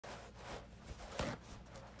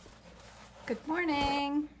Good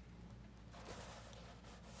morning.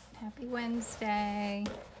 Happy Wednesday.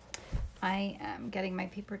 I am getting my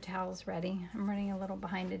paper towels ready. I'm running a little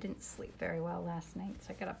behind. I didn't sleep very well last night, so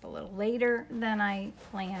I got up a little later than I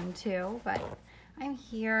planned to, but I'm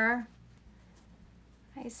here.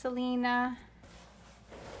 Hi, Selena.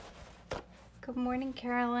 Good morning,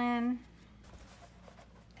 Carolyn.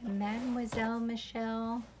 And Mademoiselle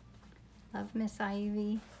Michelle. Love Miss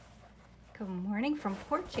Ivy. Good morning from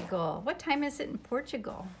Portugal. What time is it in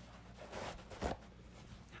Portugal?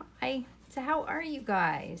 Hi. So how are you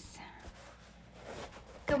guys?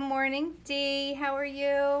 Good morning, Dee. How are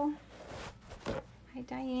you? Hi,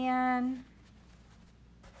 Diane.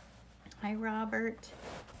 Hi, Robert.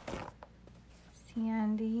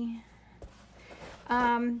 Sandy.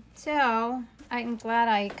 So I'm glad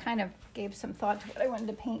I kind of gave some thought to what I wanted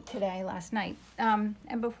to paint today last night. And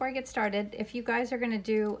before I get started, if you guys are going to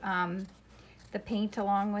do the paint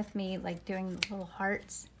along with me, like doing the little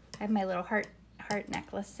hearts, I have my little heart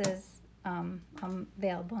necklaces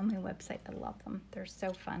available on my website. I love them. They're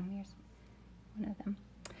so fun. Here's one of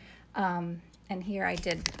them. And here I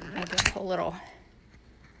did a whole little,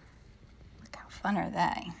 look how fun are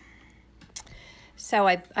they. So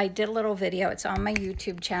I did a little video. It's on my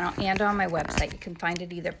YouTube channel and on my website. You can find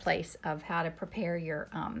it either place, of how to prepare your,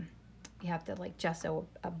 you have to like gesso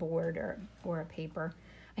a board or a paper.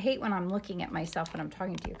 I hate when I'm looking at myself when I'm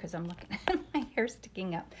talking to you because I'm looking at my hair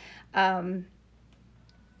sticking up. And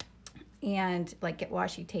like get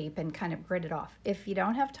washi tape and kind of grit it off. If you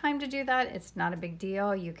don't have time to do that, it's not a big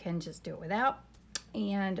deal. You can just do it without.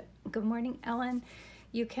 And good morning, Ellen.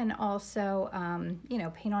 You can also, you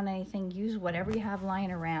know, paint on anything. Use whatever you have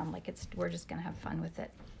lying around. Like we're just gonna have fun with it.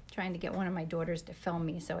 Trying to get one of my daughters to film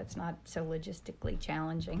me so it's not so logistically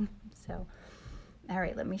challenging. So, all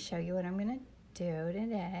right, let me show you what I'm gonna do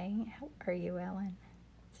today. How are you, Ellen?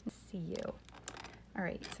 It's nice to see you. All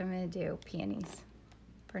right, so I'm gonna do peonies.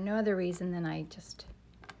 For no other reason than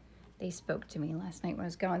they spoke to me last night when I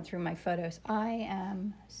was going through my photos. I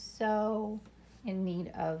am so in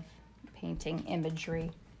need of painting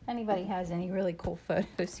imagery. If anybody has any really cool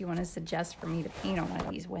photos you want to suggest for me to paint on one of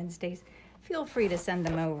these Wednesdays, feel free to send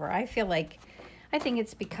them over. I think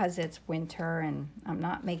it's because it's winter and I'm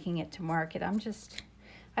not making it to market.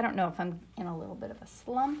 I don't know if I'm in a little bit of a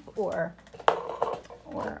slump or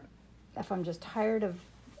if I'm just tired of,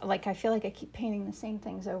 like, I feel like I keep painting the same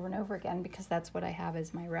things over and over again because that's what I have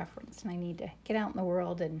as my reference, and I need to get out in the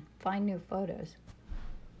world and find new photos.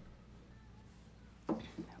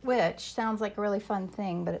 Which sounds like a really fun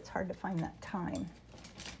thing, but it's hard to find that time.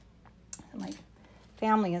 My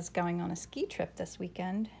family is going on a ski trip this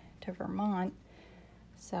weekend to Vermont,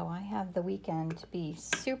 so I have the weekend to be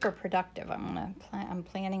super productive. I'm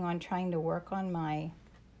planning on trying to work on my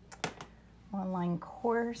online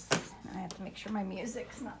course. I have to make sure my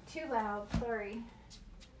music's not too loud. Sorry.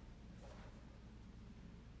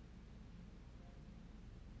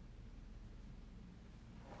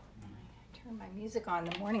 I turn my music on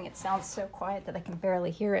in the morning. It sounds so quiet that I can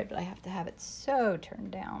barely hear it, but I have to have it so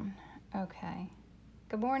turned down. Okay.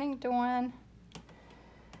 Good morning, Dawn.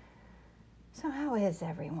 So how is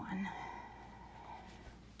everyone?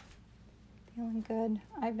 Feeling good?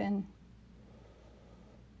 I've been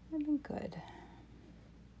good.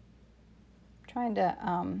 Trying to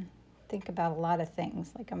think about a lot of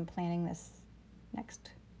things. Like I'm planning this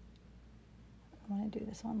next, I want to do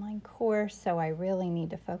this online course, so I really need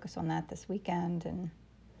to focus on that this weekend. And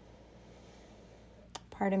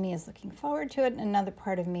part of me is looking forward to it, and another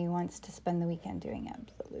part of me wants to spend the weekend doing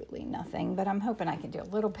absolutely nothing. But I'm hoping I can do a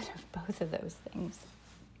little bit of both of those things.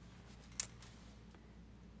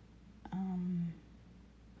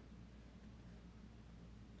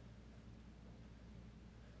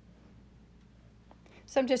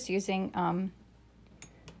 So I'm just using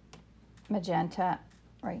magenta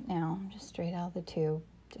right now, just straight out of the tube,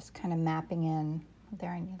 just kind of mapping in. There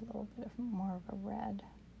I need a little bit of more of a red.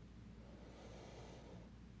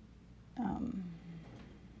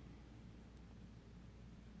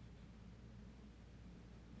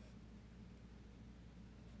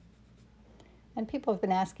 And people have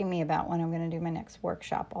been asking me about when I'm going to do my next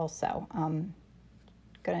workshop also. I'm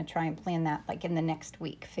going to try and plan that like in the next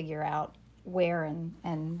week, figure out where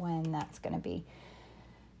and when that's going to be,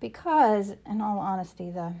 because in all honesty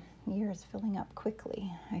the year is filling up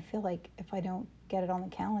quickly. I feel like if I don't get it on the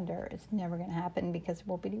calendar, it's never going to happen because there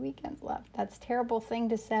won't be any weekends left. That's a terrible thing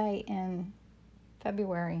to say in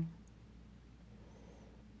February,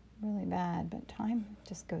 really bad, but time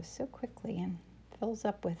just goes so quickly and fills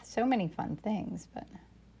up with so many fun things. But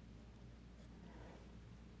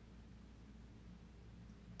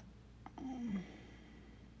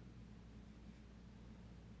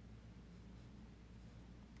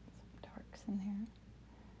in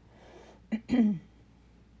there.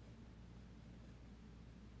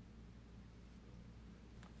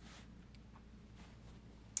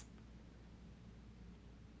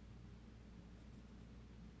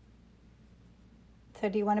 So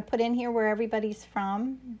do you want to put in here where everybody's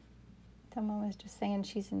from? Someone was just saying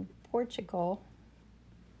she's in Portugal.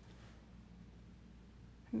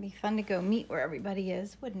 It'd be fun to go meet where everybody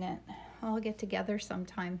is, wouldn't it? All get together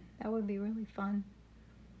sometime. That would be really fun.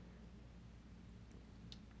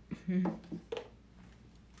 All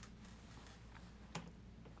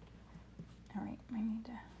right, I need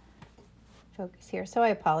to focus here. So I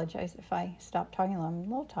apologize if I stop talking. I'm a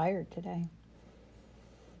little tired today.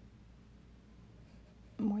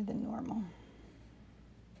 More than normal.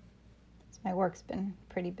 So my work's been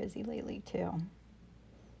pretty busy lately too.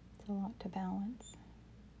 It's a lot to balance.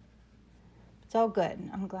 It's all good.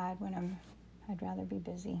 I'm glad when I'd rather be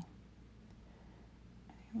busy.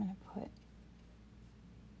 I'm gonna put,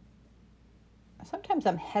 sometimes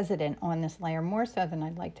I'm hesitant on this layer more so than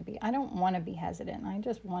I'd like to be. I don't want to be hesitant. I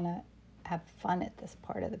just want to have fun at this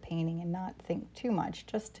part of the painting and not think too much.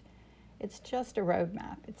 It's just a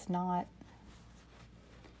roadmap. It's not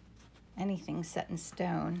anything set in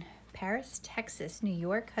stone. Paris, Texas, New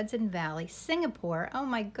York, Hudson Valley, Singapore. Oh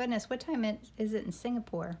my goodness, what time is it in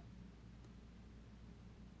Singapore?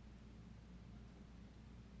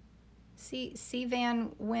 C.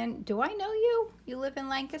 Van Wyn, do I know you? You live in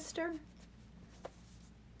Lancaster?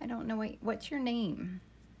 I don't know, what's your name?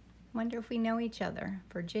 Wonder if we know each other.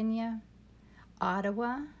 Virginia,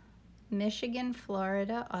 Ottawa, Michigan,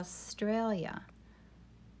 Florida, Australia.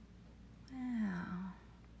 Wow.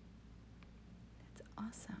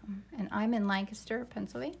 Awesome. And I'm in Lancaster,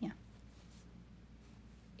 Pennsylvania.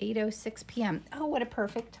 8:06 p.m. Oh, what a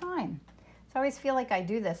perfect time. So I always feel like I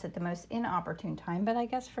do this at the most inopportune time, but I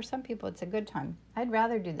guess for some people it's a good time. I'd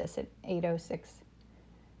rather do this at 8:06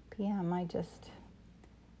 p.m.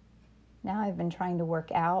 Now I've been trying to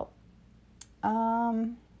work out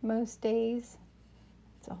most days.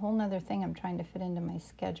 It's a whole nother thing I'm trying to fit into my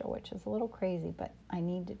schedule, which is a little crazy, but I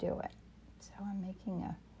need to do it. So I'm making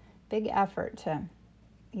a big effort to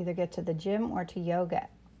either get to the gym or to yoga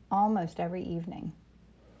almost every evening.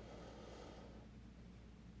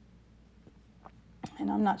 And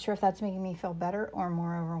I'm not sure if that's making me feel better or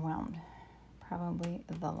more overwhelmed. Probably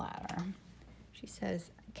the latter. She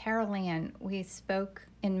says, Carol Ann, we spoke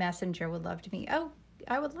in Messenger, would love to meet. Oh,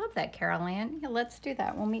 I would love that, Carol Ann. Yeah, let's do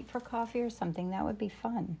that. We'll meet for coffee or something. That would be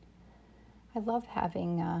fun. I love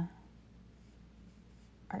having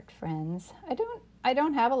art friends. I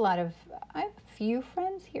don't have I have a few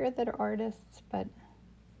friends here that are artists, but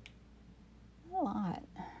not a lot.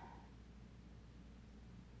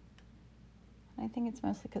 I think it's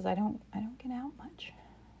mostly because I don't get out much.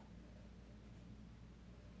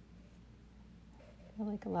 I feel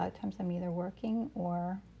like a lot of times I'm either working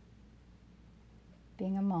or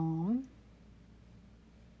being a mom.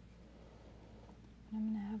 And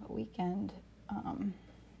I'm gonna have a weekend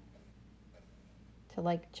to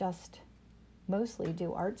like just mostly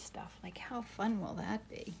do art stuff. Like how fun will that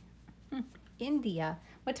be? India.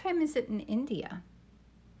 What time is it in India?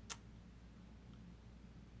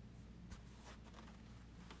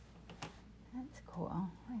 That's cool.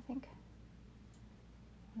 I think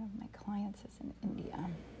one of my clients is in India.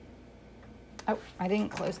 Oh, I didn't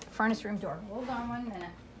close the furnace room door. Hold on 1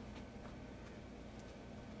 minute.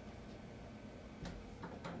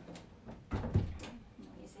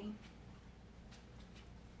 Noisy.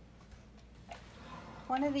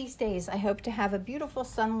 One of these days, I hope to have a beautiful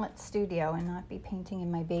sunlit studio and not be painting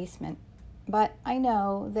in my basement. But I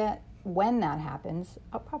know that when that happens,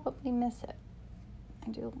 I'll probably miss it. I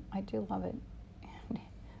do love it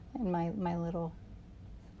in my little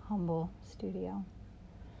humble studio.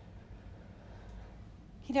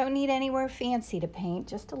 You don't need anywhere fancy to paint,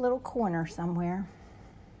 just a little corner somewhere.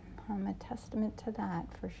 I'm a testament to that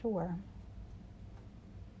for sure.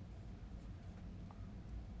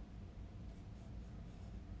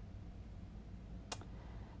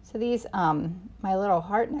 So these, my little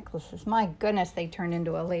heart necklaces, my goodness, they turned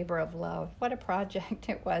into a labor of love. What a project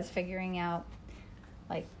it was, figuring out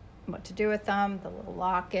like what to do with them, the little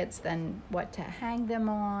lockets, then what to hang them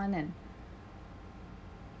on, and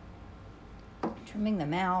trimming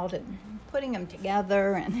them out and putting them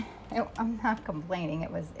together. And I'm not complaining.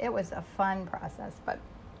 It was a fun process, but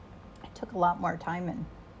it took a lot more time and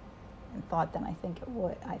thought than I think it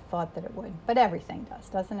would. I thought that it would, but everything does,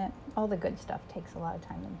 doesn't it? All the good stuff takes a lot of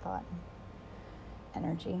time and thought and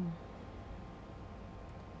energy.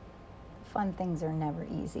 Fun things are never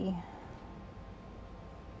easy.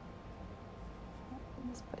 I'm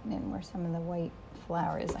just putting in where some of the white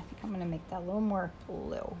flower is. I think I'm going to make that a little more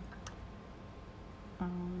blue.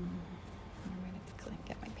 I'm going to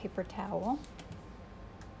get my paper towel.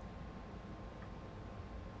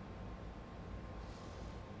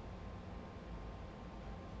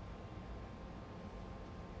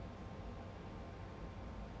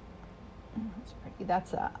 That's pretty.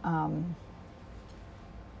 That's a,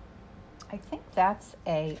 I think that's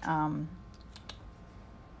a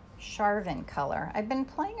Charvin color. I've been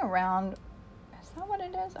playing around. Is that what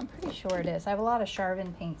it is? I'm pretty sure it is. I have a lot of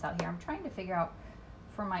Charvin paints out here. I'm trying to figure out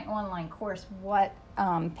for my online course what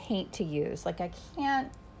paint to use. Like, I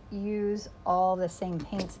can't use all the same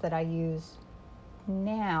paints that I use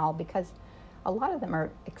now because a lot of them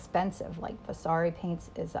are expensive. Like Vasari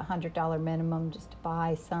paints is $100 minimum just to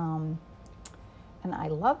buy some. And I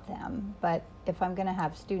love them, but if I'm going to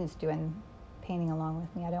have students doing painting along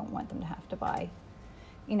with me, I don't want them to have to buy.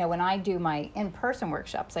 You know, when I do my in-person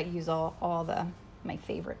workshops, I use all my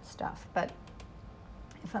favorite stuff. But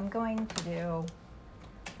if I'm going to do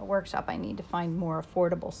a workshop, I need to find more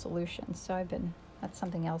affordable solutions. So that's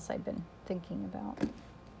something else I've been thinking about.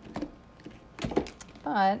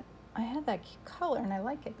 But I had that color and I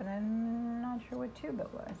like it, but I'm not sure what tube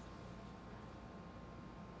it was.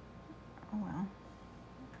 Oh well.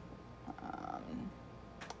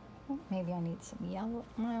 Maybe I need some yellow.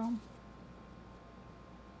 Well,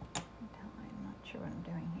 I'm not sure what I'm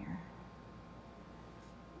doing here.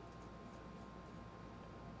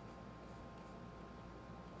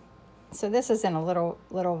 So this is in a little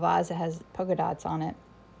vase that has polka dots on it.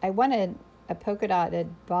 I wanted a polka dotted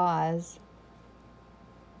vase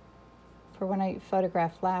for when I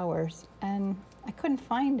photograph flowers, and I couldn't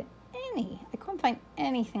find any. I couldn't find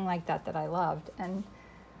anything like that I loved, and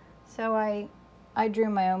so I drew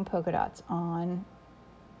my own polka dots on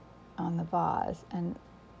the vase, and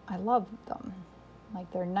I love them.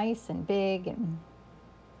 Like, they're nice and big and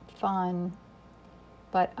fun,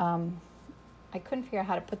 but I couldn't figure out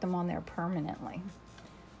how to put them on there permanently.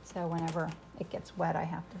 So whenever it gets wet, I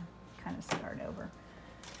have to kind of start over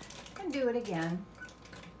and do it again.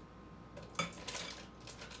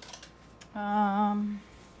 I'm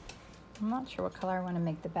not sure what color I want to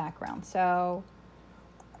make the background, so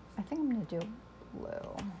I think I'm going to do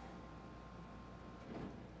blue.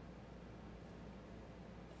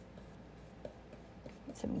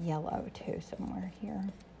 Some yellow too somewhere here.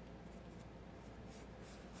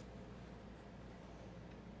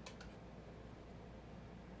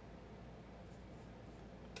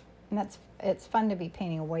 And it's fun to be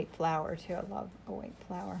painting a white flower too. I love a white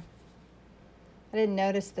flower. I didn't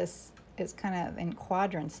notice this is kind of in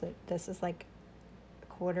quadrants, that this is like a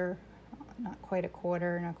quarter, not quite a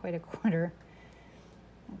quarter, not quite a quarter.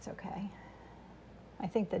 It's okay. I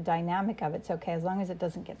think the dynamic of it's okay as long as it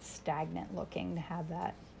doesn't get stagnant looking to have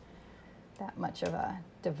that much of a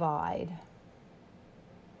divide.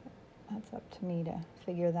 That's up to me to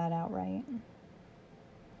figure that out right.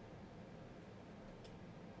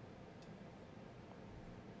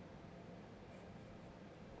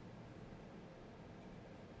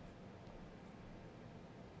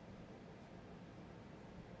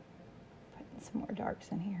 Putting some more darks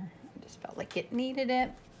in here. I just felt like it needed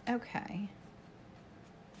it. Okay.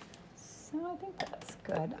 So I think that's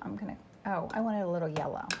good. I'm gonna, oh, I wanted a little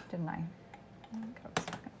yellow, didn't I?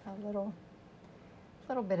 A little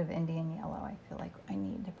bit of Indian yellow I feel like I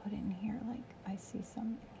need to put in here. Like, I see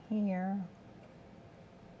some in here.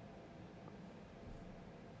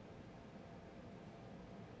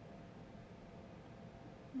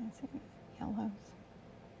 I see yellows.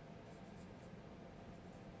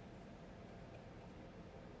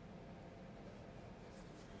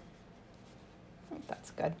 I think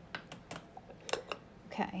that's good.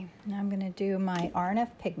 Okay, now I'm going to do my RNF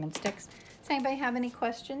pigment sticks. Does anybody have any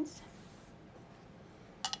questions?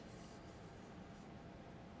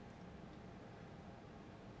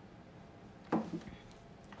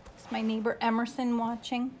 Is my neighbor Emerson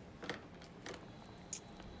watching?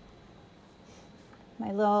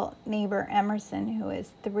 My little neighbor Emerson, who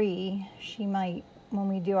is 3, she might, when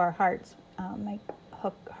we do our hearts, might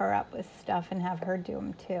hook her up with stuff and have her do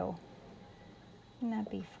them too. Wouldn't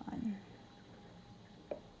that be fun?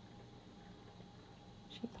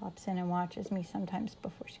 She pops in and watches me sometimes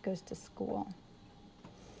before she goes to school.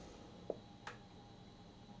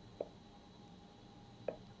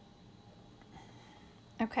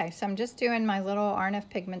 Okay, so I'm just doing my little RNF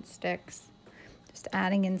pigment sticks, just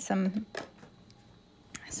adding in some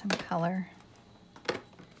color,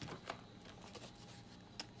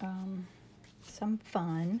 some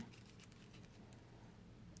fun.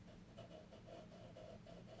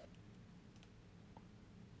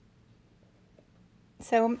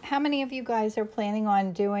 So how many of you guys are planning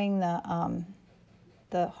on doing the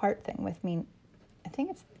heart thing with me? I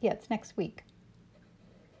think it's next week.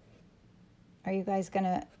 Are you guys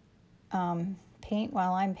gonna paint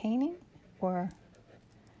while I'm painting, or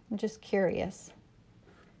I'm just curious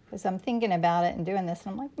because I'm thinking about it and doing this,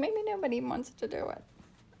 and I'm like, maybe nobody wants to do it.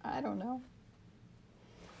 I don't know.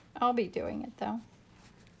 I'll be doing it though.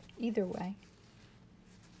 Either way.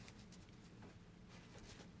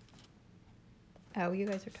 Oh, you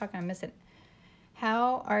guys are talking. I miss it.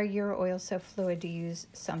 How are your oils so fluid to use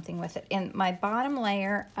something with it? In my bottom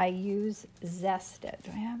layer, I use Zested.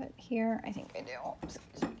 Do I have it here? I think I do.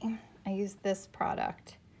 Excuse me. I use this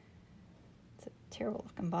product. It's a terrible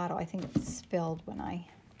looking bottle. I think it spilled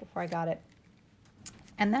before I got it.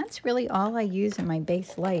 And that's really all I use in my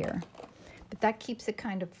base layer. But that keeps it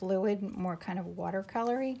kind of fluid, more kind of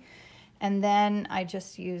watercolory. And then I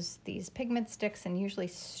just use these pigment sticks and usually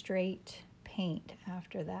straight paint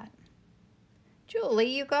after that.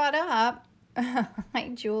 Julie, you got up. Hi,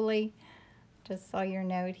 Julie. Just saw your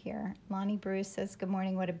note here. Lonnie Bruce says, good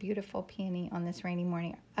morning. What a beautiful peony on this rainy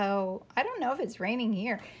morning. Oh, I don't know if it's raining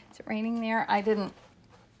here. Is it raining there? I didn't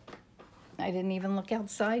even look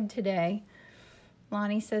outside today.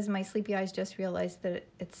 Lonnie says, my sleepy eyes just realized that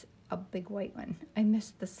it's a big white one. I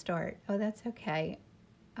missed the start. Oh, that's okay.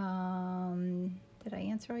 Did I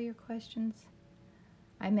answer all your questions?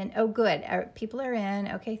 I'm in. Oh, good. People are in.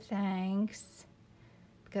 Okay, thanks.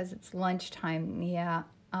 Because it's lunchtime. Yeah,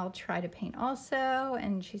 I'll try to paint also.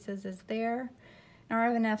 And she says, is there an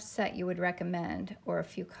RFNF set you would recommend or a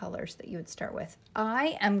few colors that you would start with?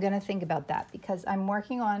 I am going to think about that because I'm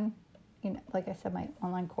working on, like I said, my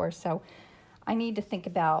online course. So I need to think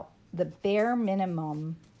about the bare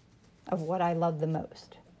minimum of what I love the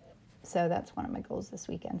most. So that's one of my goals this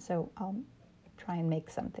weekend. So I'll try and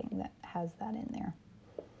make something that has that in there.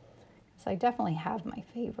 So I definitely have my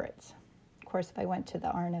favorites. Of course, if I went to the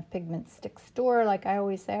RNF Pigment Stick store, like I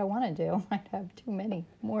always say I want to do, I'd have too many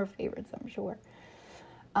more favorites, I'm sure.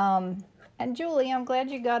 And Julie, I'm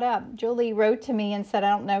glad you got up. Julie wrote to me and said, I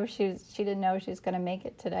don't know, she didn't know she was going to make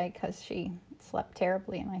it today because she slept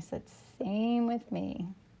terribly. And I said, same with me.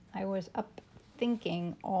 I was up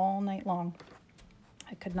thinking all night long.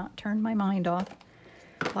 I could not turn my mind off.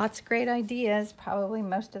 Lots of great ideas. Probably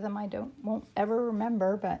most of them I won't ever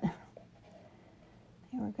remember, but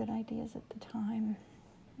they were good ideas at the time.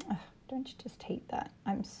 Ugh, don't you just hate that?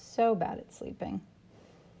 I'm so bad at sleeping.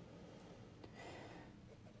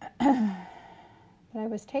 But I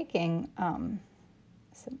was taking some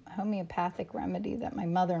homeopathic remedy that my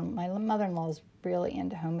mother-in-law is really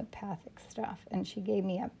into homeopathic stuff, and she gave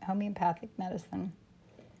me a homeopathic medicine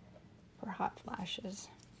for hot flashes.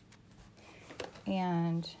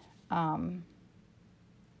 And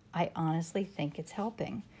I honestly think it's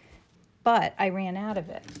helping. But I ran out of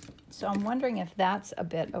it. So I'm wondering if that's a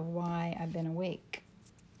bit of why I've been awake.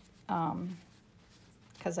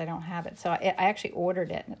 Because I don't have it. So I actually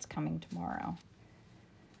ordered it and it's coming tomorrow.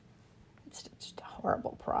 It's just a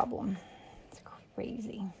horrible problem. It's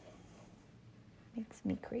crazy. Makes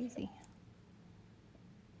me crazy.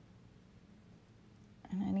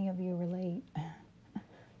 And any of you relate?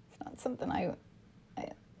 It's not something I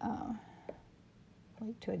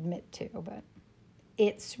like to admit to, but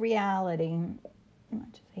it's reality. I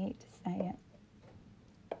just hate to say it.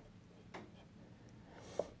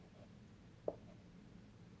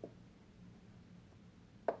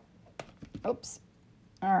 Oops.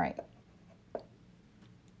 All right.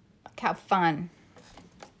 Look how fun.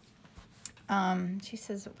 She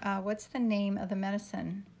says, what's the name of the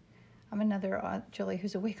medicine? I'm another Julie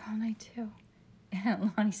who's awake all night too.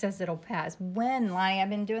 And Lonnie says it'll pass. When, Lonnie? I've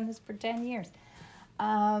been doing this for 10 years.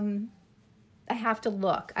 I have to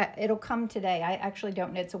look. It'll come today. I actually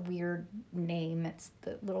don't know. It's a weird name. It's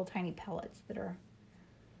the little tiny pellets that are...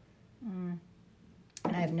 and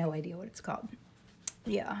I have no idea what it's called.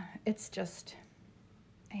 Yeah, it's just...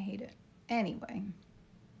 I hate it. Anyway,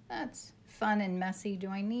 that's fun and messy. Do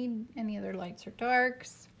I need any other lights or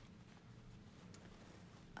darks?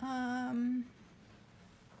 I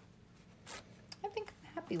think I'm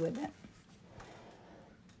happy with it.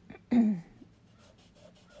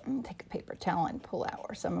 I'll take a paper towel and pull out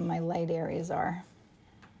where some of my light areas are.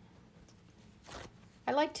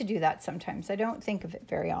 I like to do that sometimes. I don't think of it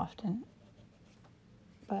very often,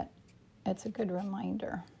 but it's a good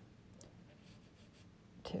reminder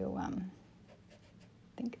to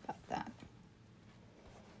think about that.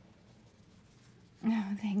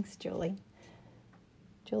 Oh, thanks, Julie.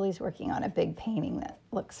 Julie's working on a big painting that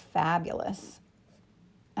looks fabulous.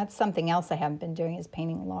 That's something else I haven't been doing, is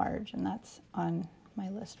painting large, and that's on my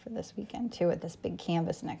list for this weekend too, at this big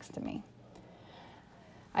canvas next to me.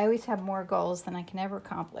 I always have more goals than I can ever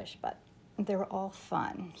accomplish, but they're all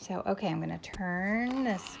fun. So, okay, I'm going to turn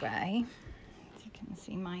this way so you can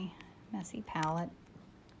see my messy palette.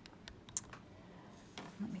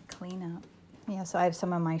 Let me clean up. Yeah, so I have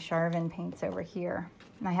some of my Charvin paints over here.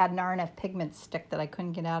 And I had an RNF pigment stick that I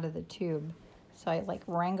couldn't get out of the tube. So I like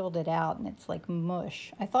wrangled it out and it's like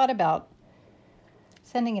mush. I thought about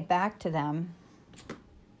sending it back to them,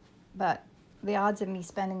 but the odds of me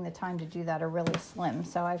spending the time to do that are really slim.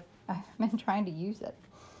 So I've been trying to use it.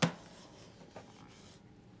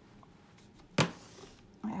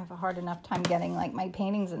 I have a hard enough time getting like my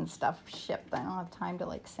paintings and stuff shipped. I don't have time to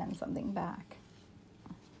like send something back.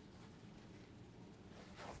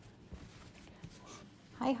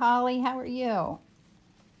 Hi, Holly. How are you? All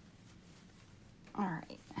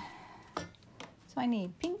right. So I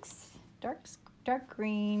need pinks, dark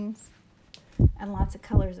greens, and lots of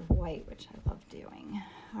colors of white, which I love doing.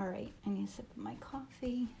 All right. I need a sip of my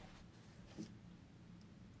coffee.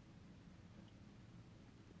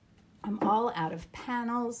 I'm all out of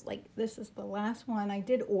panels. Like, this is the last one. I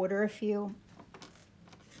did order a few.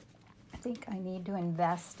 I think I need to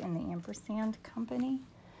invest in the ampersand company.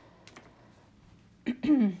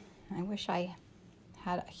 I wish I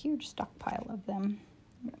had a huge stockpile of them.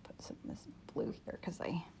 I'm going to put some of this blue here because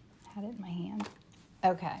I had it in my hand.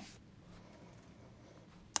 Okay.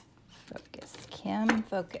 Focus, Kim,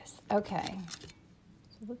 focus. Okay.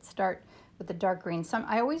 So let's start with the dark green.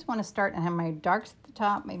 I always want to start and have my darks at the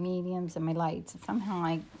top, my mediums, and my lights. And somehow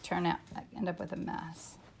I end up with a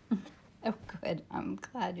mess. Oh, good. I'm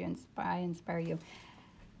glad I inspire you.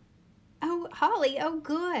 Oh, Holly, oh,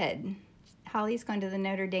 good. Holly's going to the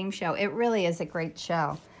Notre Dame show. It really is a great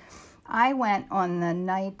show. I went on the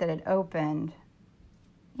night that it opened,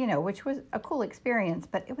 you know, which was a cool experience,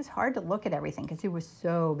 but it was hard to look at everything because it was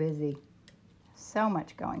so busy. So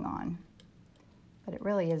much going on. But it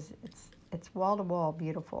really is, it's wall-to-wall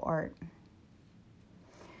beautiful art.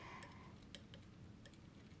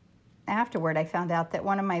 Afterward, I found out that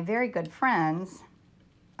one of my very good friends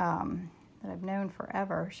that I've known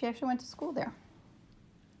forever, she actually went to school there.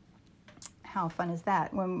 How fun is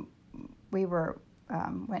that? When we went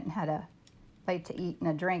and had a bite to eat and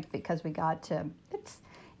a drink because we got to,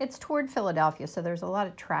 it's toward Philadelphia, so there's a lot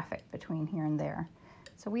of traffic between here and there.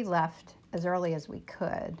 So we left as early as we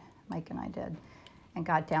could, Mike and I did, and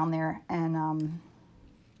got down there, and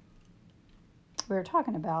we were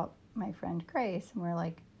talking about my friend Grace, and we were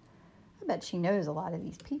like, I bet she knows a lot of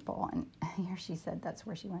these people. And here she said that's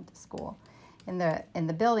where she went to school. In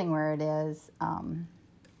the building where it is,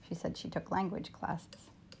 she said she took language classes.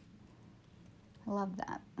 I love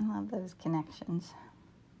that. I love those connections.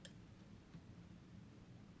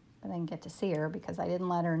 But I didn't get to see her because I didn't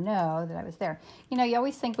let her know that I was there. You know, you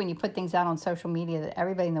always think when you put things out on social media that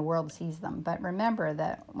everybody in the world sees them. But remember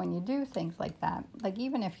that when you do things like that, like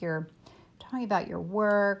even if you're talking about your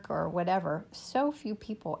work or whatever, so few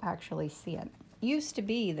people actually see it. It used to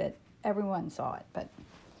be that everyone saw it, but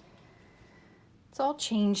it's all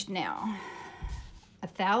changed now.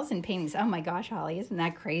 1,000 paintings. Oh my gosh, Holly, isn't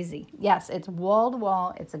that crazy? Yes, it's wall to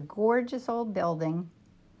wall. It's a gorgeous old building.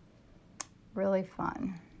 Really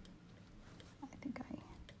fun. I think I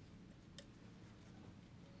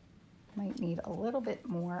might need a little bit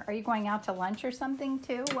more. Are you going out to lunch or something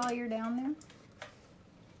too while you're down there?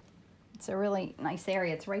 It's a really nice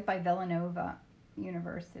area. It's right by Villanova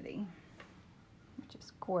University, which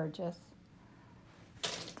is gorgeous. I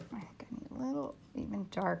think I need a little even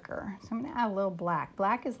darker. So I'm going to add a little black.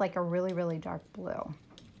 Black is like a really, really dark blue.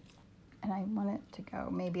 And I want it to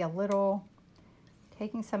go maybe a little,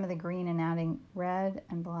 taking some of the green and adding red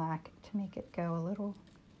and black to make it go a little,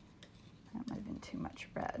 that might have been too much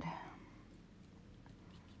red.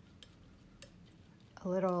 A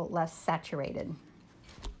little less saturated.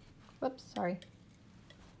 Whoops, sorry.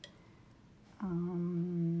 I'll take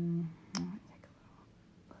a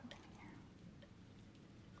little blue in here.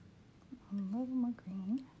 A little more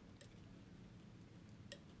green.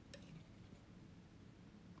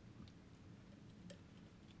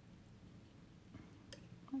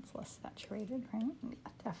 That's less saturated, right? Yeah,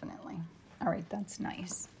 definitely. All right, that's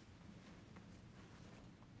nice.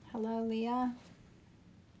 Hello, Leah.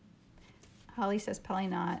 Holly says, probably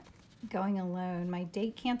not going alone. My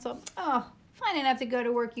date canceled. Oh, if I didn't have to go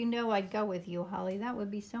to work, you know I'd go with you, Holly. That would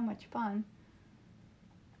be so much fun.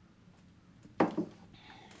 I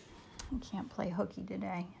can't play hooky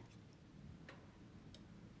today.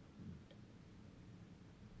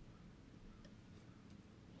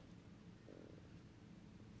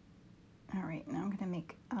 All right, now I'm going to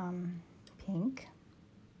make pink.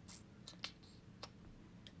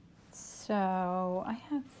 So I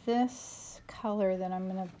have this color that I'm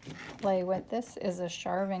going to play with. This is a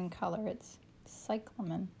Charvin color. It's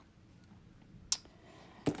cyclamen.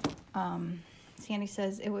 Sandy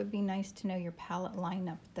says, it would be nice to know your palette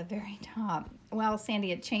lineup at the very top. Well,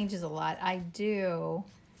 Sandy, it changes a lot. I do.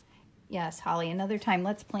 Yes, Holly, another time,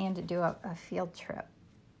 let's plan to do a field trip.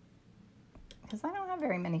 Because I don't have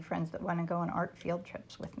very many friends that want to go on art field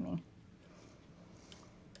trips with me.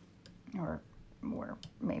 Or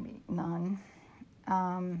maybe none.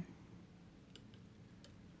 I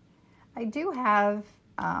do have,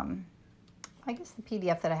 I guess the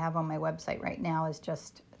PDF that I have on my website right now is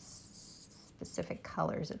just specific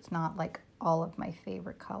colors. It's not like all of my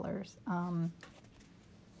favorite colors.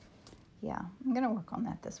 Yeah, I'm going to work on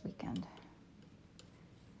that this weekend.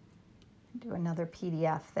 Do another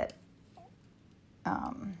PDF that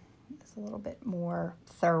is a little bit more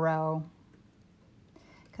thorough.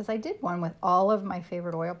 Because I did one with all of my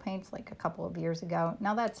favorite oil paints like a couple of years ago.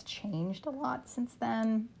 Now that's changed a lot since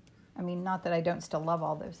then. I mean, not that I don't still love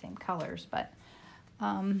all those same colors, but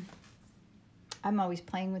I'm always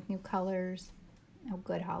playing with new colors. Oh,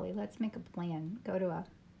 good, Holly. Let's make a plan. Go to a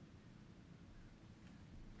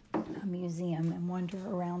museum and wander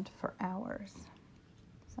around for hours.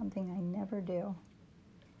 Something I never do.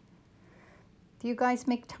 Do you guys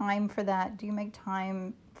make time for that? Do you make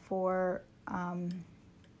time for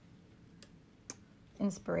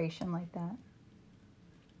inspiration like that?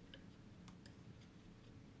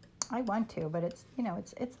 I want to, but it's, you know,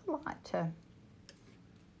 it's a lot to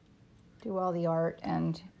do all the art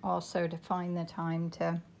and also to find the time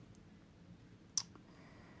to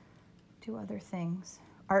do other things,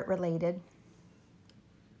 art related,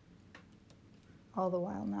 all the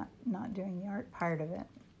while not doing the art part of it.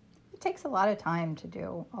 It takes a lot of time to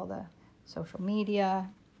do all the social media,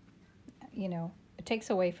 you know, it takes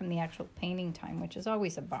away from the actual painting time, which is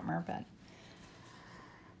always a bummer, but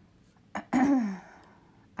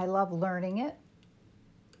I love learning it.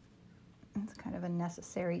 It's kind of a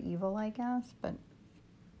necessary evil, I guess, but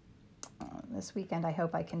this weekend I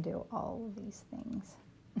hope I can do all of these things.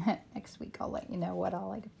 Next week I'll let you know what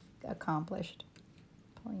all I accomplished.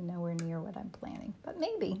 Probably nowhere near what I'm planning, but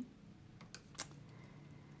maybe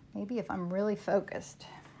if I'm really focused.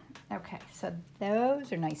 Okay, so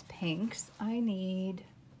those are nice pinks. I need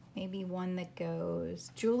maybe one that goes.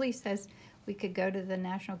 Julie says we could go to the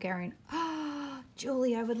National Gallery. Oh,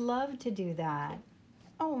 Julie, I would love to do that.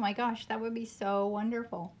 Oh my gosh, that would be so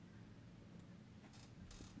wonderful.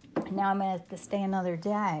 Now I'm going to have to stay another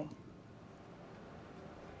day.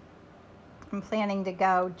 I'm planning to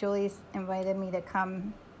go. Julie's invited me to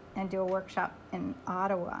come and do a workshop in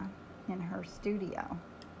Ottawa in her studio.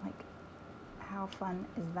 Like, how fun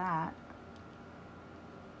is that?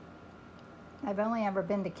 I've only ever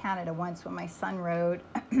been to Canada once when my son rode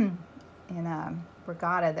in a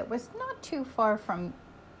regatta that was not too far from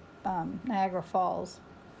Niagara Falls.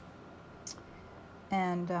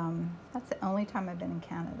 And that's the only time I've been in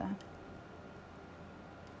Canada.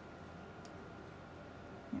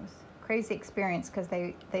 It was a crazy experience because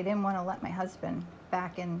they didn't want to let my husband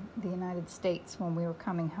back in the United States when we were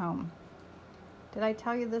coming home. Did I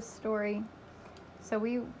tell you this story? So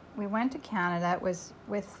we went to Canada. It was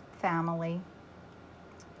with family.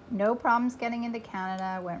 No problems getting into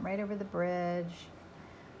Canada. Went right over the bridge.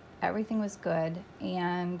 Everything was good.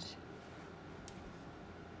 And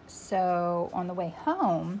so on the way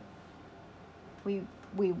home, we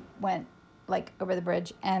went like over the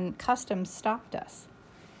bridge and customs stopped us.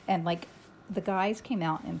 And like the guys came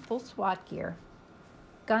out in full SWAT gear,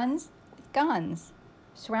 guns,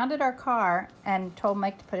 surrounded our car and told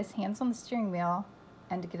Mike to put his hands on the steering wheel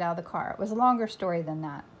and to get out of the car. It was a longer story than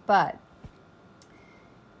that, but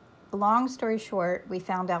long story short, we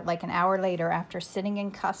found out like an hour later after sitting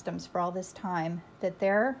in customs for all this time that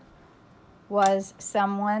there was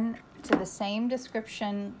someone to the same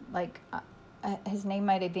description, like his name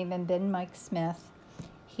might have even been Mike Smith.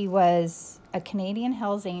 He was a Canadian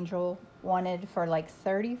Hells Angel, wanted for like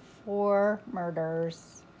 34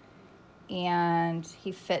 murders, and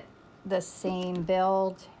he fit the same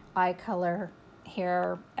build, eye color,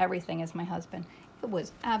 hair, everything as my husband. It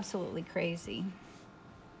was absolutely crazy.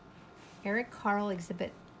 Eric Carl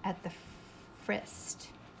exhibit at the Frist.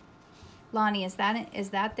 Lonnie, is that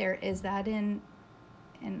in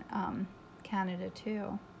Canada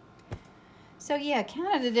too? So yeah,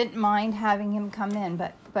 Canada didn't mind having him come in,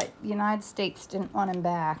 but United States didn't want him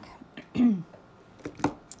back.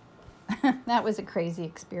 That was a crazy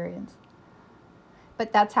experience.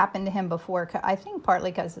 But that's happened to him before. I think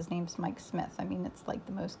partly because his name's Mike Smith. I mean, it's like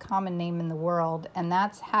the most common name in the world. And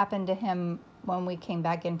that's happened to him when we came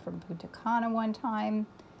back in from Punta Cana one time.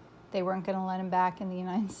 They weren't going to let him back in the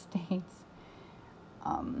United States.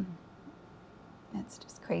 It's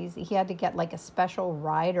just crazy. He had to get like a special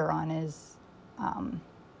rider on his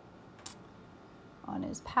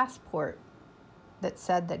passport that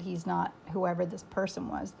said that he's not whoever this person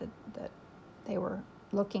was that they were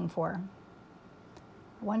looking for.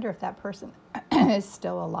 I wonder if that person is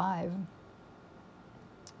still alive.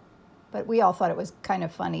 But we all thought it was kind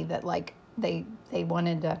of funny that like they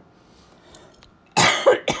wanted to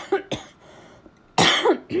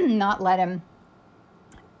not let him,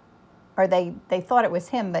 or they thought it was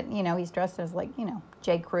him, but you know, he's dressed as like, you know,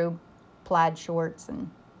 J. Crew plaid shorts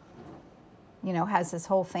and, you know, has his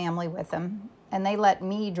whole family with him. And they let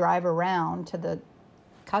me drive around to the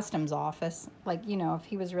customs office. Like, you know, if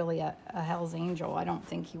he was really a Hell's Angel, I don't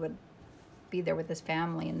think he would be there with his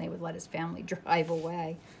family and they would let his family drive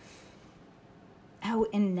away. Oh,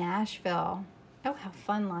 in Nashville. Oh, how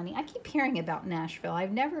fun, Lonnie. I keep hearing about Nashville.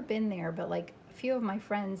 I've never been there, but like a few of my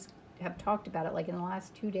friends have talked about it like in the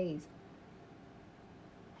last 2 days.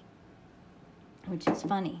 Which is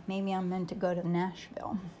funny. Maybe I'm meant to go to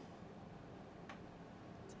Nashville.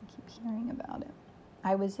 I keep hearing about it.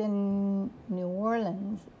 I was in New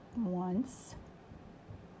Orleans once.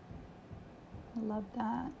 I love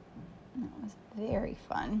that. That was very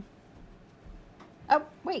fun. Oh,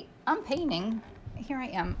 wait, I'm painting. Here I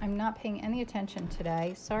am. I'm not paying any attention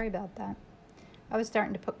today. Sorry about that. I was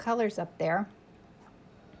starting to put colors up there.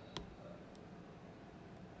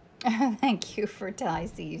 Thank you for telling. I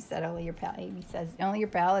see you said only your palette. Amy says only your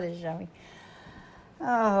palette is showing.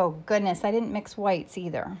 Oh, goodness. I didn't mix whites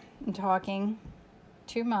either. I'm talking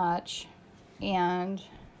too much and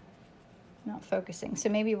not focusing. So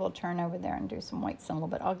maybe we'll turn over there and do some whites in a little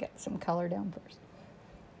bit. I'll get some color down first.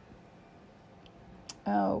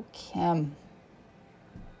 Oh, Kim.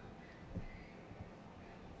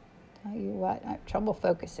 Tell you what, I have trouble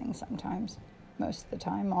focusing sometimes. Most of the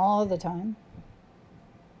time, all the time.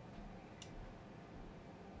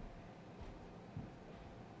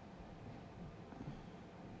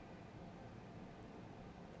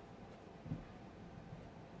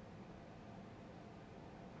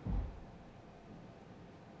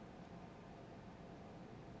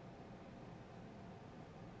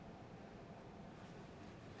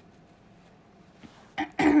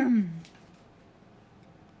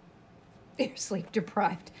 You're sleep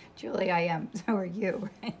deprived. Julie, I am. So are you.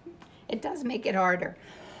 It does make it harder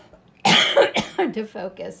to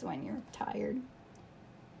focus when you're tired.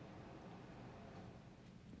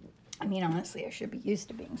 I mean, honestly, I should be used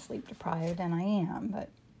to being sleep deprived, and I am, but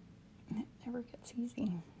it never gets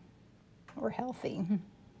easy or healthy.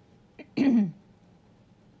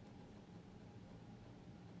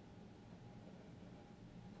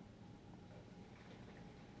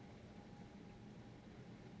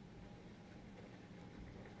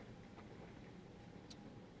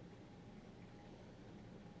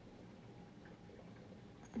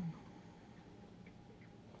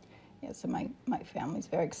 Yeah, so my family's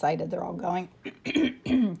very excited. They're all going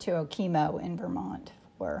to a chemo in Vermont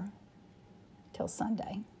till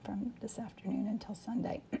Sunday, from this afternoon until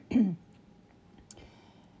Sunday.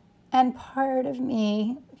 And part of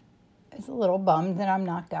me is a little bummed that I'm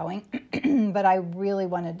not going, but I really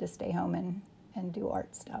wanted to stay home and do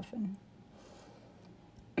art stuff and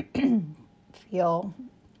feel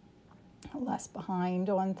less behind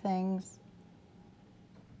on things.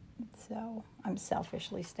 So I'm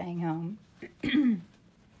selfishly staying home. And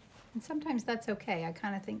sometimes that's okay. I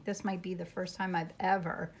kind of think this might be the first time I've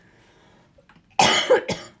ever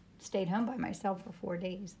stayed home by myself for 4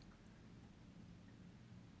 days.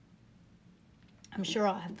 I'm sure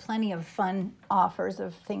I'll have plenty of fun offers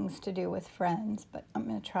of things to do with friends, but I'm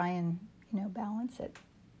going to try and, you know, balance it,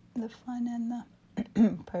 the fun and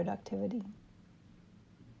the productivity.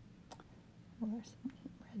 Well, there's some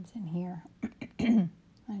neat reds in here.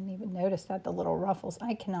 I didn't even notice that, the little ruffles.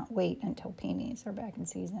 I cannot wait until peonies are back in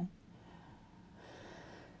season.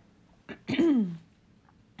 And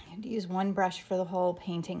use one brush for the whole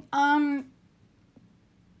painting.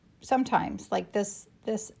 Sometimes, like this,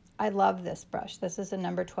 I love this brush. This is a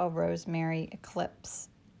number 12 Rosemary Eclipse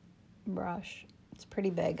brush. It's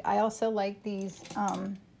pretty big. I also like these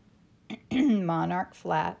Monarch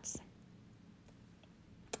flats,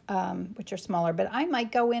 which are smaller, but I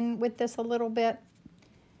might go in with this a little bit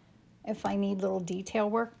if I need little detail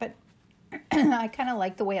work, but I kind of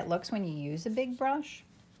like the way it looks when you use a big brush.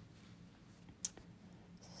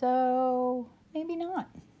 So maybe not.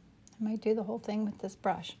 I might do the whole thing with this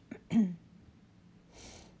brush.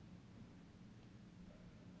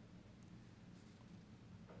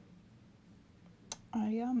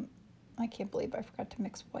 I can't believe I forgot to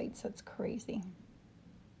mix whites. That's crazy. You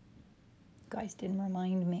guys didn't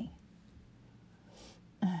remind me.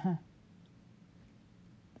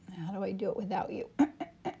 how I do it without you.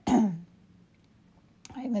 I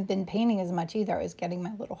haven't been painting as much either. I was getting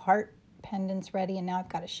my little heart pendants ready, and now I've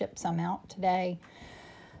got to ship some out today.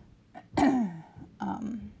 And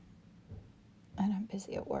I'm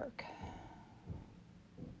busy at work.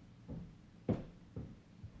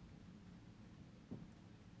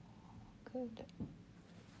 Good.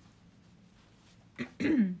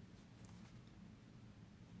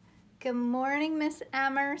 Good morning, Miss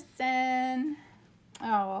Emerson.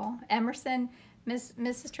 Oh, Emerson,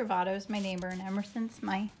 Mrs. Travato is my neighbor, and Emerson's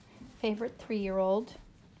my favorite 3-year-old.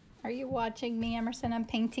 Are you watching me, Emerson? I'm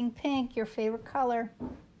painting pink, your favorite color.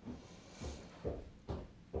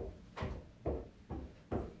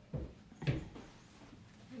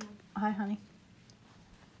 Hi, honey.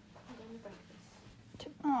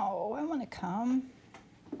 Oh, I want to come.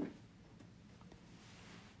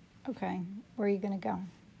 Okay, where are you going to go?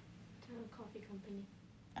 To a coffee company.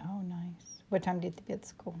 Oh, nice. What time do you have to be at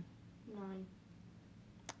school? 9.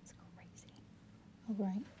 That's crazy. All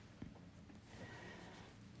right.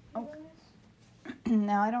 Oh.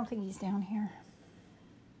 No, I don't think he's down here.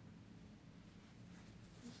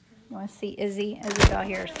 You want to see Izzy? Isabel,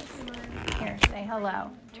 here. Here, say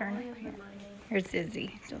hello. Turn it here. Here's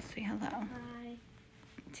Izzy. She'll say hello. Hi.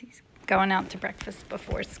 She's going out to breakfast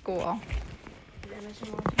before school. Is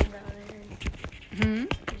Emerson watching? Hmm?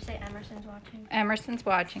 Did you say Emerson's watching? Emerson's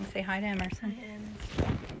watching. Say hi to Emerson.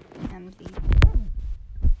 Hi, Emzy.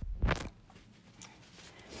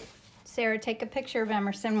 Sarah, take a picture of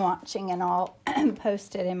Emerson watching, and I'll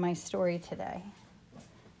post it in my story today.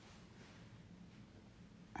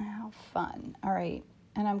 How fun. All right.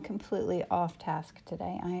 And I'm completely off task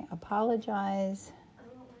today. I apologize. I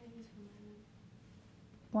don't want to use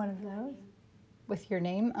One of those? With your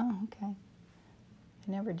name? Oh, okay.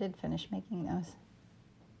 I never did finish making those.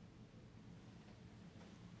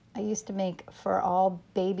 I used to make, for all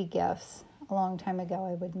baby gifts, a long time ago,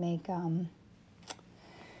 I would make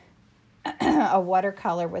a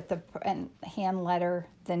watercolor with the and hand letter,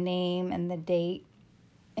 the name and the date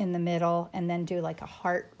in the middle, and then do like a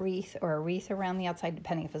heart wreath or a wreath around the outside,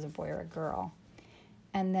 depending if it was a boy or a girl.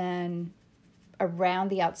 And then around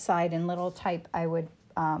the outside in little type, I would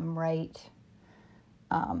write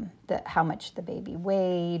how much the baby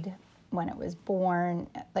weighed, when it was born.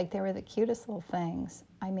 Like, they were the cutest little things.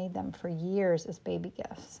 I made them for years as baby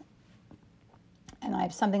gifts. And I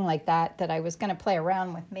have something like that that I was going to play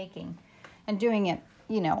around with making and doing it,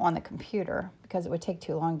 on the computer, because it would take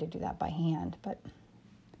too long to do that by hand. But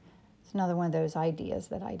it's another one of those ideas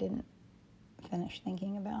that I didn't finish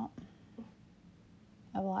thinking about.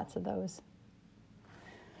 I have lots of those.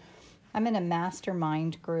 I'm in a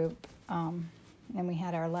mastermind group, and we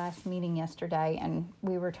had our last meeting yesterday, and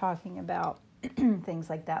we were talking about things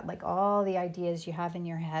like that, like all the ideas you have in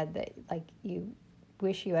your head that, like, you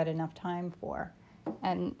wish you had enough time for,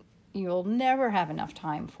 and you'll never have enough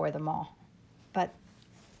time for them all. But,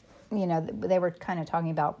 they were kind of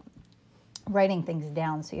talking about writing things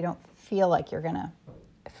down so you don't feel like you're going to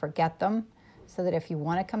forget them, so that if you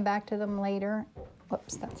want to come back to them later,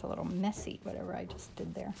 whoops, that's a little messy, whatever I just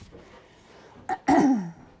did there.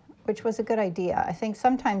 Which was a good idea. I think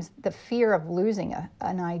sometimes the fear of losing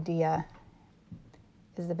an idea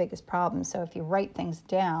is the biggest problem. So if you write things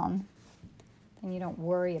down, then you don't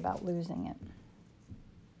worry about losing it.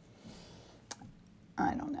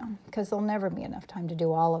 I don't know, because there'll never be enough time to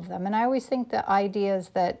do all of them. And I always think the ideas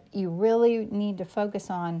that you really need to focus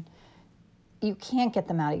on, you can't get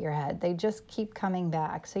them out of your head. They just keep coming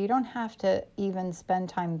back. So you don't have to even spend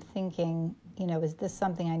time thinking, is this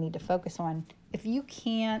something I need to focus on? If you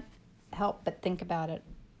can't help but think about it,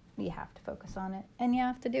 you have to focus on it, and you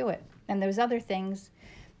have to do it. And those other things,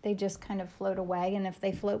 they just kind of float away. And if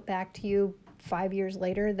they float back to you 5 years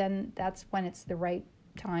later, then that's when it's the right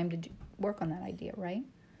time to work on that idea, right?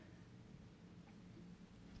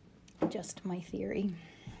 Just my theory.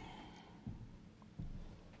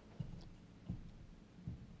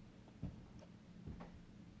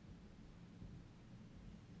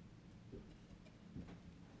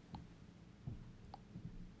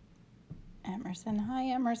 Emerson, hi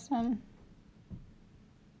Emerson.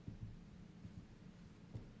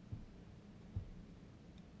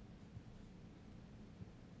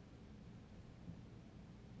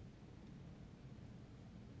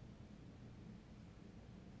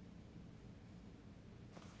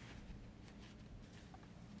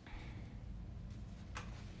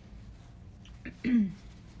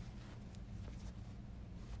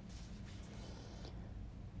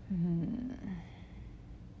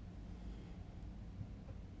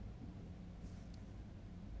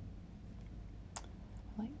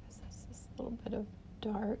 Like this is a little bit of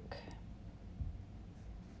dark.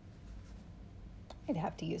 I'd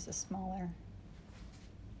have to use a smaller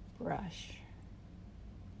brush.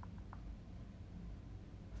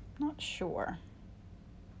 Not sure.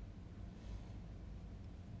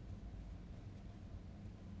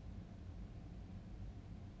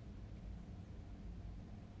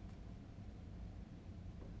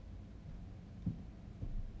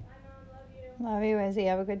 Bye, Mom. Love you. Love you, Izzy.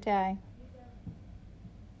 Have a good day. You too.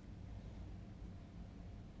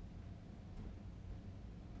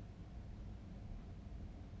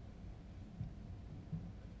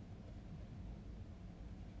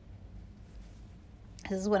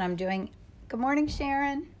 This is what I'm doing. Good morning,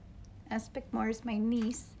 Sharon. Espic Moore is my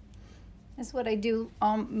niece. This is what I do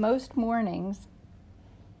most mornings.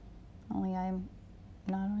 Only I'm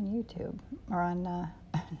not on YouTube. Or on, not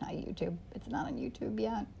YouTube. It's not on YouTube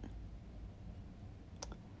yet.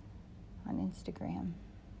 On Instagram.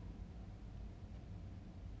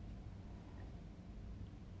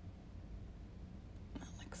 That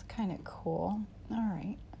looks kind of cool. All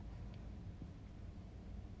right.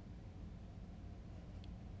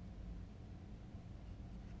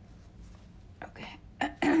 Okay. I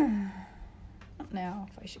don't know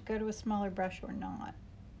if I should go to a smaller brush or not.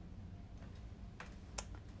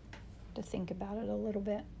 To think about it a little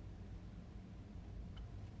bit.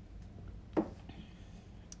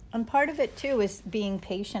 And part of it too is being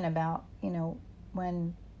patient about, you know,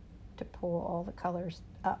 when to pull all the colors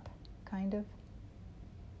up, kind of.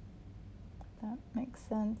 If that makes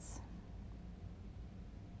sense.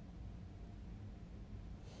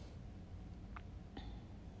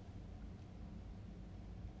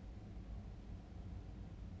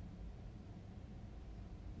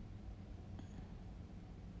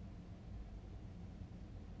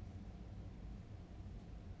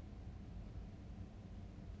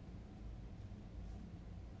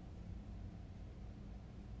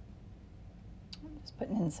 I'm just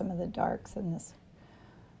putting in some of the darks in this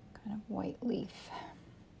kind of white leaf.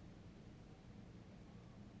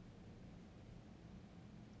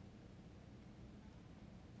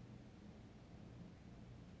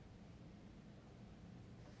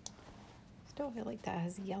 Still feel like that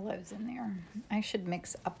has yellows in there. I should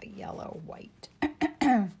mix up a yellow white.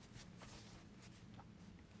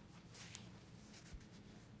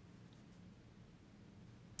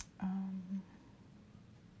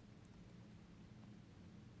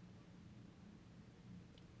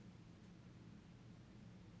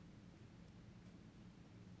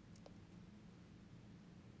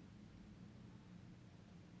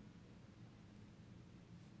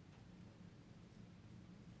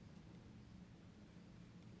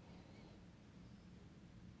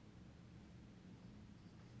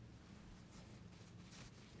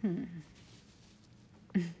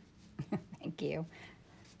 Thank you.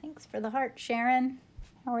 Thanks for the heart, Sharon.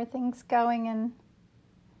 How are things going in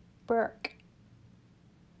Burke?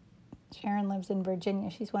 Sharon lives in Virginia.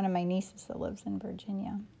 She's one of my nieces that lives in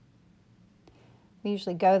Virginia. We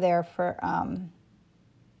usually go there for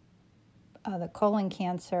the colon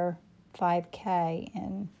cancer 5K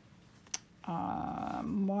in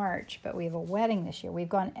March, but we have a wedding this year. We've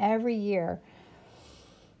gone every year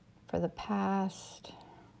for the past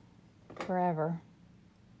forever.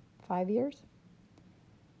 5 years?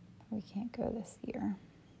 We can't go this year.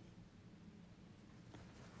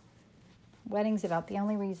 Wedding's about the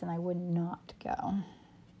only reason I would not go.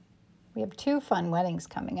 We have 2 fun weddings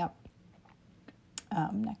coming up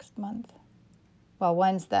next month. Well,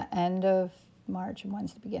 one's the end of March and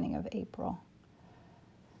one's the beginning of April.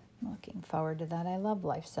 I'm looking forward to that. I love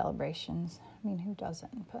life celebrations. I mean, who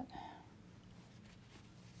doesn't? But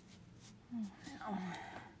I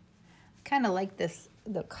kind of like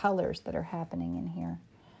the colors that are happening in here.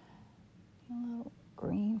 A little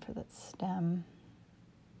green for that stem.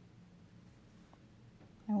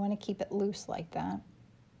 I want to keep it loose like that.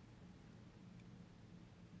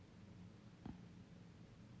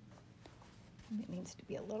 It needs to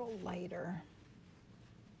be a little lighter.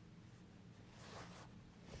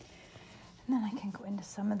 And then I can go into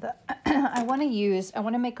some of the, I want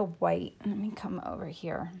to make a white. Let me come over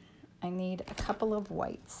here. I need a couple of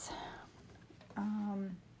whites.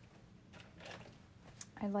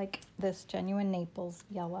 I like this Genuine Naples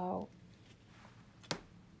yellow.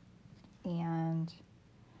 And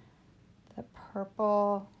the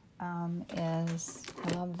purple is,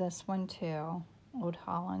 I love this one too, Old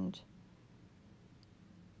Holland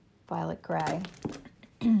Violet Gray.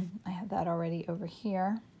 I have that already over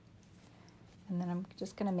here. And then I'm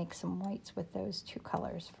just going to make some whites with those 2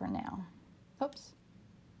 colors for now. Oops.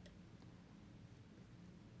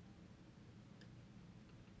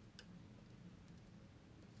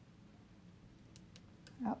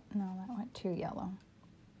 Oh, no, that went too yellow.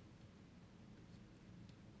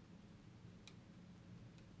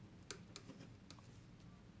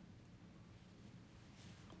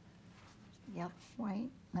 Yep,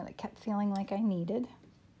 white that I kept feeling like I needed.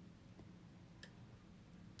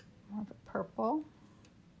 More of a purple.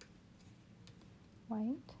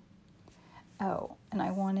 White. Oh, and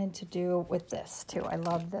I wanted to do with this too. I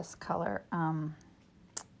love this color,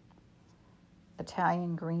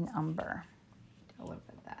 Italian green umber. Do a little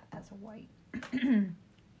bit of that as a white.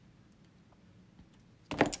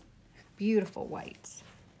 Beautiful whites.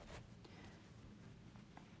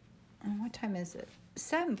 And what time is it?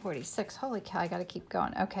 7:46. Holy cow, I gotta keep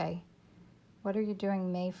going. Okay. What are you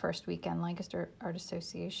doing May 1st weekend? Lancaster Art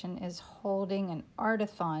Association is holding an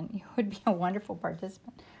artathon. You would be a wonderful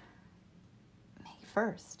participant. May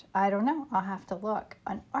 1st. I don't know. I'll have to look.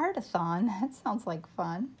 An artathon? That sounds like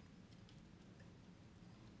fun.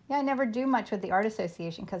 Yeah, I never do much with the Art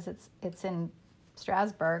Association because it's in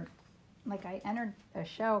Strasbourg. Like, I entered a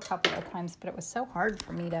show a couple of times, but it was so hard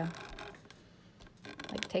for me to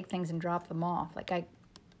like take things and drop them off. Like I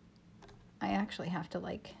actually have to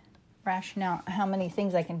like ration out how many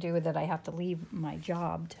things I can do that I have to leave my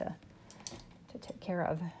job to take care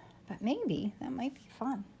of. But maybe that might be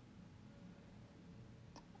fun.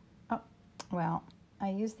 Oh, well, I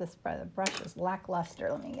use this, the brush is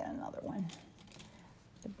lackluster. Let me get another one.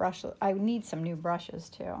 The brush, I need some new brushes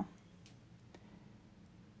too.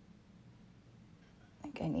 I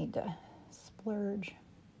think I need to splurge.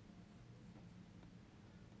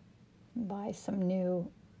 Buy some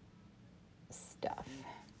new stuff.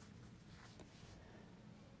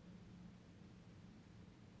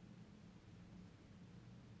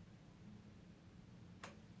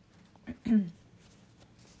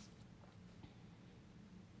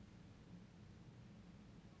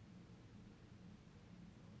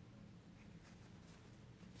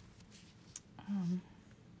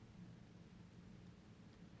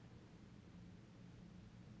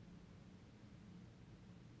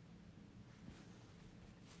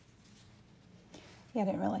 Yeah, I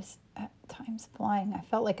didn't realize time's flying. I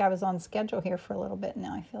felt like I was on schedule here for a little bit.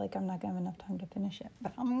 Now I feel like I'm not going to have enough time to finish it.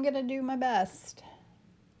 But I'm going to do my best.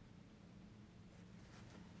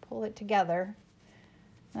 Pull it together.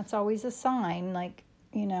 That's always a sign, like,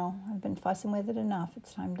 you know, I've been fussing with it enough.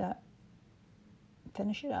 It's time to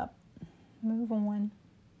finish it up. Move on.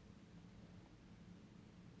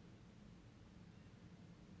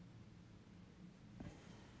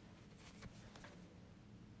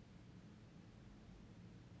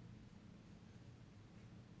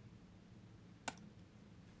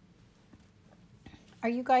 Are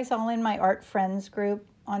you guys all in my Art Friends group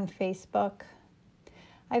on Facebook?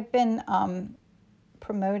 I've been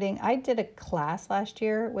promoting, I did a class last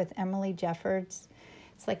year with Emily Jeffords.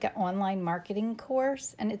 It's like an online marketing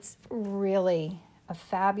course, and it's really a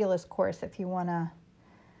fabulous course if you want to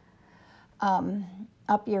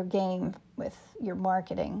up your game with your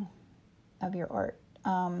marketing of your art.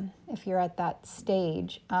 If you're at that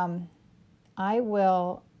stage, I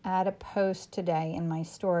will add a post today in my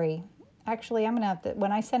story. Actually, I'm going to have to,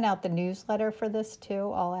 when I send out the newsletter for this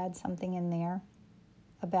too, I'll add something in there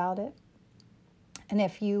about it. And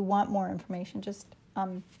if you want more information, just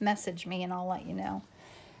message me and I'll let you know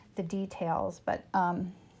the details. But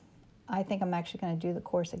I think I'm actually going to do the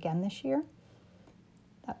course again this year.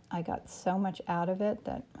 I got so much out of it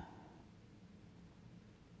that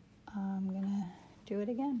I'm going to do it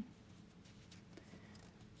again.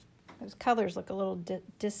 Those colors look a little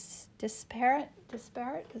disparate.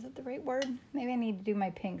 Disparate, is it the right word? Maybe I need to do my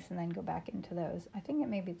pinks and then go back into those. I think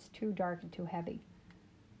maybe it's too dark and too heavy.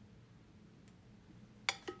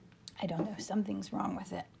 I don't know, something's wrong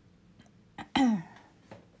with it.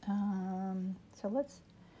 So let's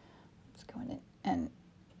go in and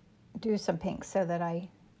do some pinks so that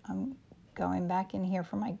I'm going back in here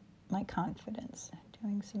for my confidence.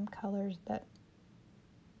 Doing some colors that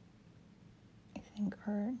I think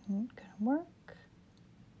are gonna work.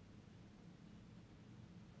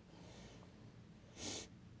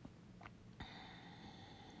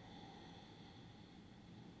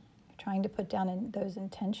 Trying to put down those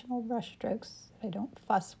intentional brush strokes that I don't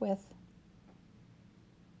fuss with.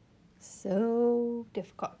 So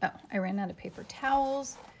difficult. Oh, I ran out of paper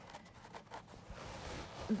towels.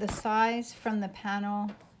 The size from the panel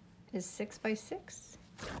is 6 by 6.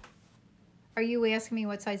 Are you asking me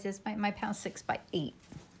what size is my panel? 6 by 8.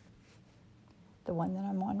 The one that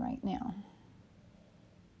I'm on right now.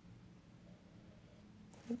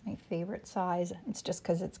 It's my favorite size. It's just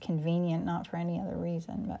because it's convenient, not for any other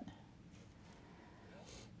reason, but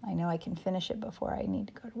I know I can finish it before I need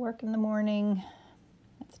to go to work in the morning.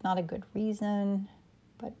 It's not a good reason,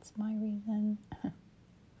 but it's my reason.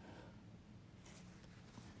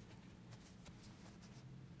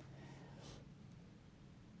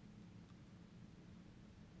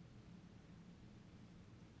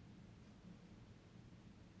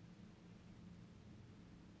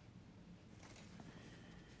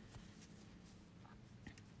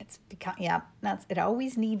 it's become, yeah, it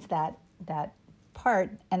always needs that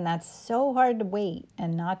part, and that's so hard to wait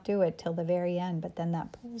and not do it till the very end, but then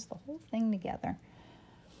that pulls the whole thing together.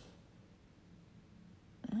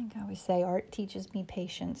 Like I always say, art teaches me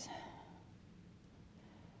patience.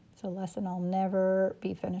 It's a lesson I'll never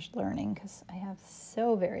be finished learning because I have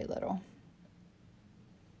so very little.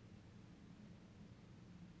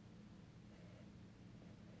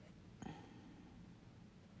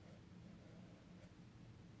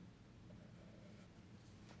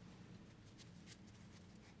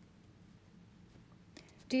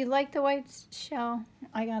 Do you like the whites, Shell?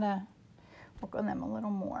 I gotta work on them a little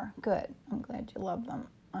more. Good. I'm glad you love them.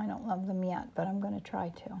 I don't love them yet, but I'm gonna try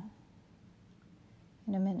to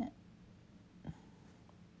in a minute.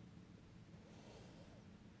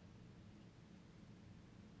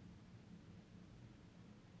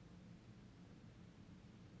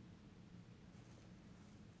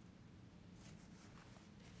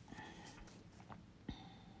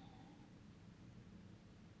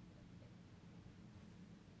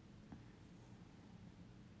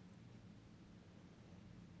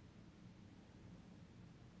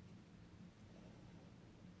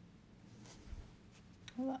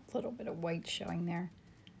 A little bit of white showing there.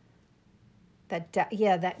 That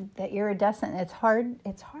iridescent. It's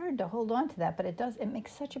hard to hold on to that, but it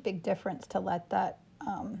makes such a big difference to let that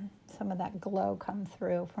some of that glow come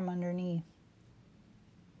through from underneath.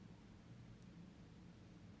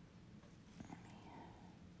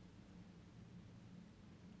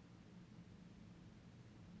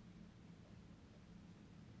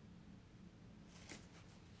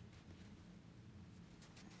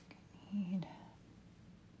 Need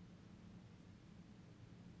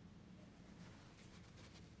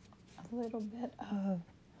a little bit of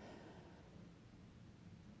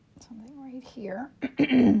something right here.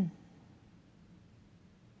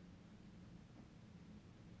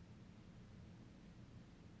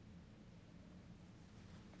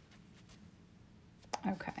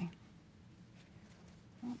 Okay.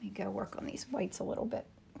 Let me go work on these whites a little bit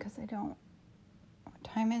because I don't. What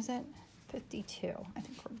time is it? 52. I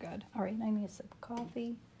think we're good. All right, I need a sip of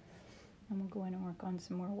coffee, and we'll go in and work on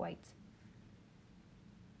some more whites.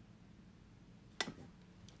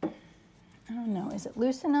 I don't know, is it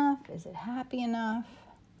loose enough? Is it happy enough?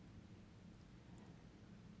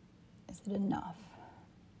 Is it enough?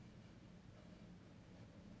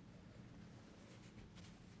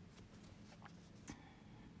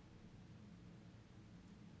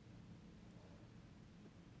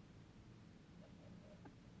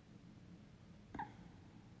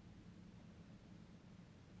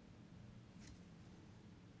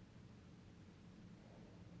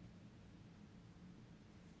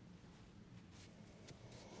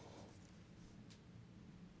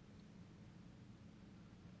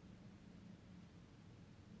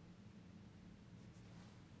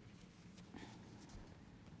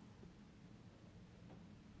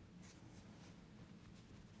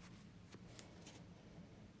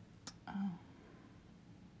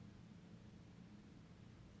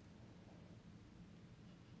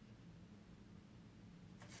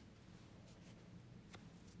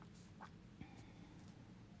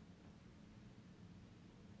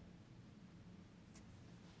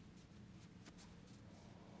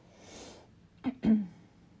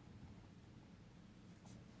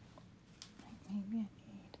 Maybe I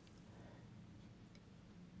need.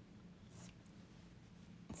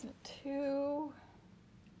 Is it two?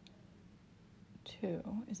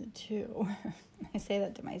 Is it two? I say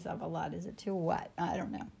that to myself a lot. Is it too what? I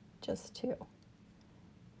don't know. Just two.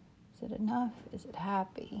 Is it enough? Is it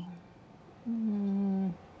happy?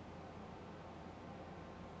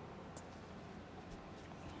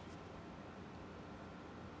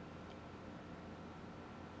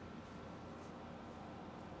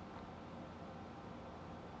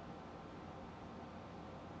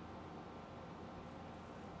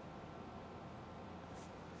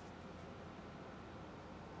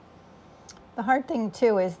 The hard thing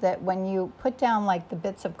too is that when you put down like the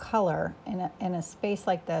bits of color in a space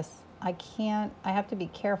like this, I have to be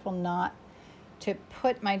careful not to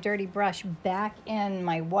put my dirty brush back in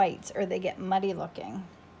my whites or they get muddy looking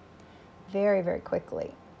very, very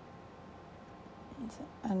quickly. It's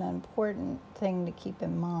an important thing to keep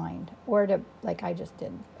in mind, or to, like I just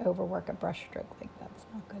did, overwork a brush stroke. Like that's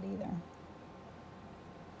not good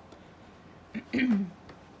either.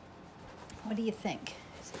 What do you think?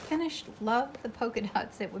 Finished. Love the polka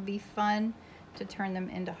dots. It would be fun to turn them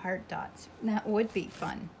into heart dots. That would be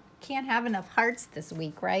fun. Can't have enough hearts this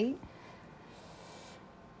week, right?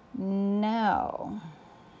 No.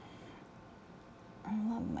 I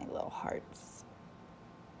love my little hearts.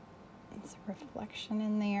 It's a reflection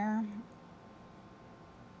in there.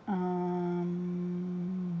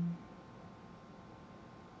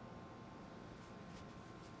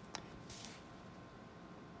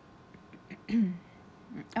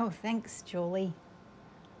 Oh, thanks, Julie.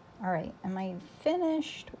 All right, am I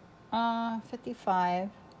finished? 55.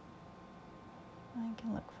 I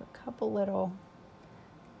can look for a couple little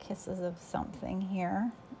kisses of something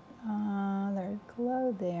here. There's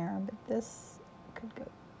glow there, but this could go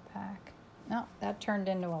back. No, that turned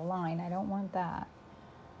into a line. I don't want that.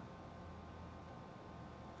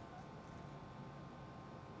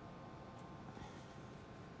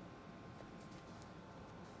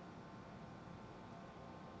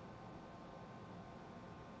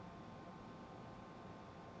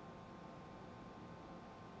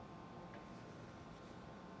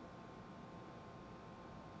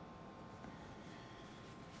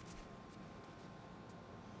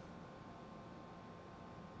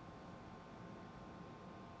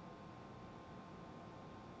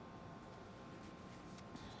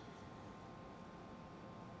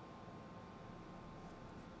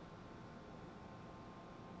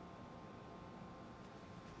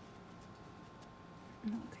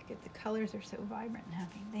 Look at the colors are so vibrant and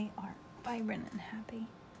happy. They are vibrant and happy.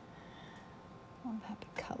 Love happy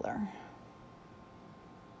color.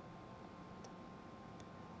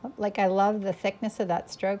 Like, I love the thickness of that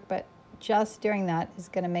stroke, but just doing that is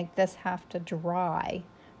going to make this have to dry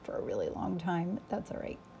for a really long time. But that's all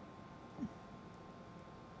right.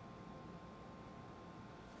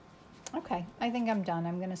 Okay, I think I'm done.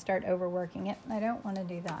 I'm going to start overworking it. I don't want to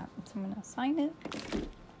do that. So I'm going to sign it.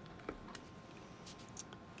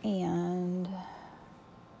 And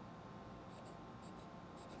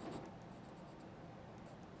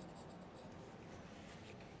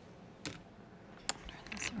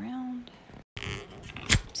turn this around.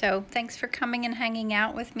 So thanks for coming and hanging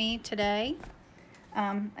out with me today.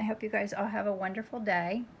 I hope you guys all have a wonderful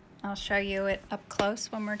day. I'll show you it up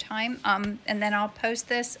close one more time. And then I'll post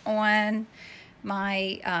this on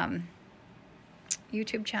my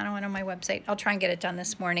YouTube channel and on my website. I'll try and get it done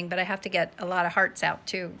this morning, but I have to get a lot of hearts out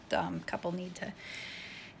too. A couple need to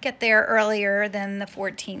get there earlier than the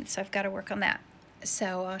 14th, so I've got to work on that.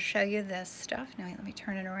 So I'll show you this stuff. Now let me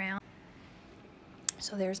turn it around.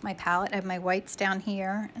 So there's my palette. I have my whites down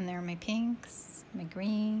here, and there are my pinks, my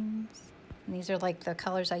greens. And these are like the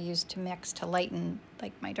colors I use to mix to lighten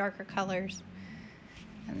like my darker colors.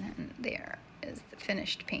 And then there is the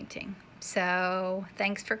finished painting. So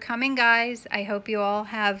thanks for coming, guys. I hope you all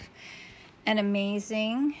have an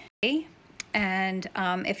amazing day. And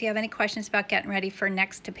if you have any questions about getting ready for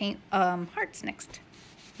next to paint hearts next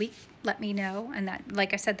week, let me know. And that,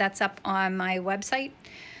 like I said, that's up on my website,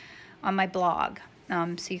 on my blog.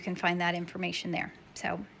 So you can find that information there.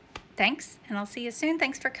 So thanks, and I'll see you soon.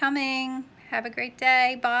 Thanks for coming. Have a great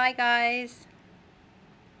day. Bye, guys.